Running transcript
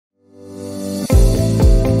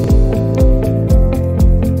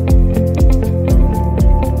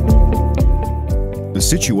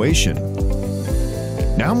situation.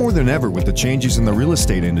 Now more than ever with the changes in the real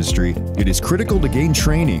estate industry, it is critical to gain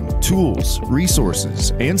training, tools,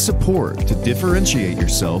 resources, and support to differentiate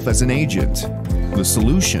yourself as an agent. The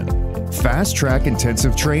solution: Fast Track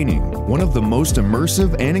Intensive Training, one of the most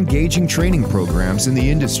immersive and engaging training programs in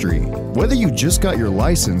the industry. Whether you just got your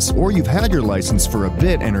license or you've had your license for a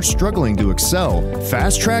bit and are struggling to excel,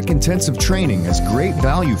 Fast Track Intensive Training has great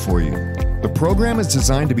value for you. The program is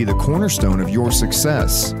designed to be the cornerstone of your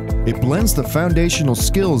success. It blends the foundational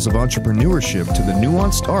skills of entrepreneurship to the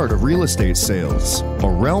nuanced art of real estate sales, a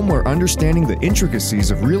realm where understanding the intricacies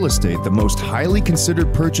of real estate, the most highly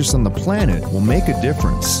considered purchase on the planet, will make a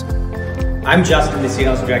difference. I'm Justin, the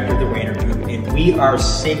Sales Director of the Rayner Group, and we are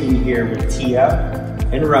sitting here with Tia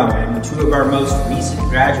and Rowan, two of our most recent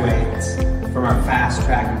graduates from our Fast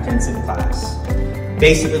Track Intensive class.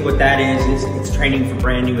 Basically what that is it's training for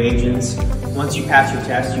brand new agents. Once you pass your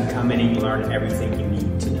test, you come in and you learn everything you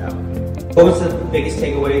need to know. What was the biggest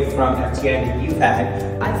takeaway from FTI that you've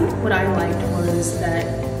had? I think what I liked was that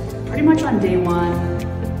pretty much on day one,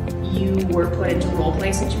 you were put into role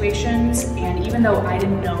play situations, and even though I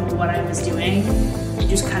didn't know what I was doing, you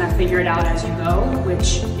just kind of figure it out as you go,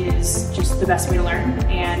 which is just the best way to learn.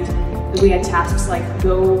 And we had tasks like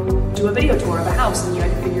go do a video tour of a house, and you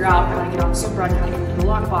had to figure out how to get on the super run, how to get into the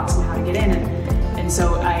lockbox, and how to get in. And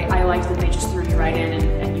so I liked that they just threw you right in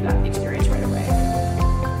and you got the experience right away.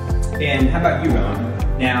 And how about you,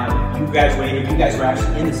 Rowan? Now, you graduated, you guys were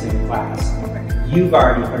actually in the same class. You've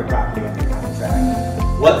already put a property under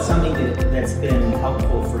contract. What's something that's been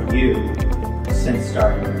helpful for you since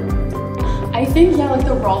starting with the Realty? I think, like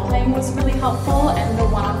the role playing was really helpful, and the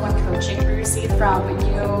one-on-one coaching we received from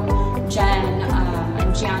you, Jen,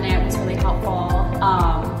 and Janet was really helpful.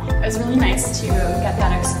 It was really nice to get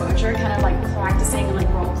that exposure, kind of like practicing and like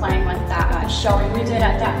role playing with that showing we did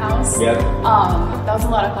at that house. Yep. That was a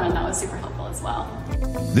lot of fun, and that was super helpful as well.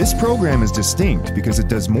 This program is distinct because it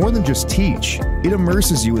does more than just teach. It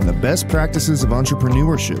immerses you in the best practices of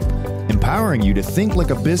entrepreneurship, empowering you to think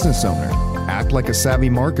like a business owner, act like a savvy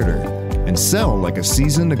marketer, and sell like a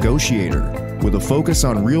seasoned negotiator. With a focus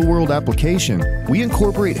on real-world application, we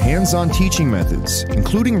incorporate hands-on teaching methods,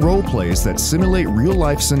 including role plays that simulate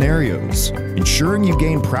real-life scenarios, ensuring you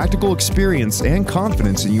gain practical experience and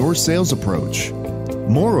confidence in your sales approach.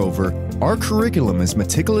 Moreover, our curriculum is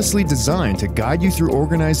meticulously designed to guide you through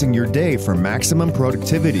organizing your day for maximum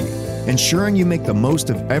productivity, ensuring you make the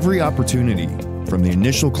most of every opportunity. From the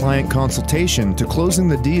initial client consultation to closing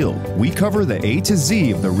the deal, we cover the A to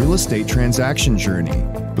Z of the real estate transaction journey,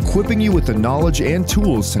 equipping you with the knowledge and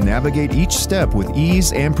tools to navigate each step with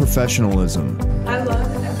ease and professionalism. I love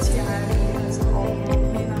FTI because of all the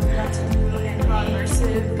role-playing that we got to do and how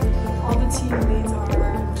immersive all the team leads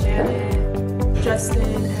are. Janet, Justin,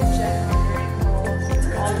 and Jen are very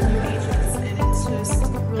involved, all the new agents, and it's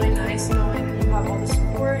just really nice knowing that you have all the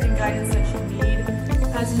support and guidance that you need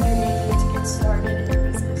as a new agent to get started in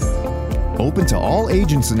your business. Open to all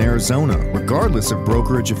agents in Arizona, regardless of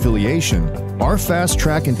brokerage affiliation, our Fast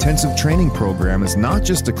Track Intensive Training Program is not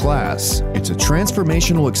just a class, it's a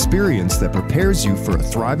transformational experience that prepares you for a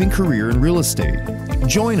thriving career in real estate.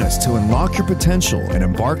 Join us to unlock your potential and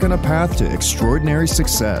embark on a path to extraordinary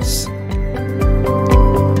success.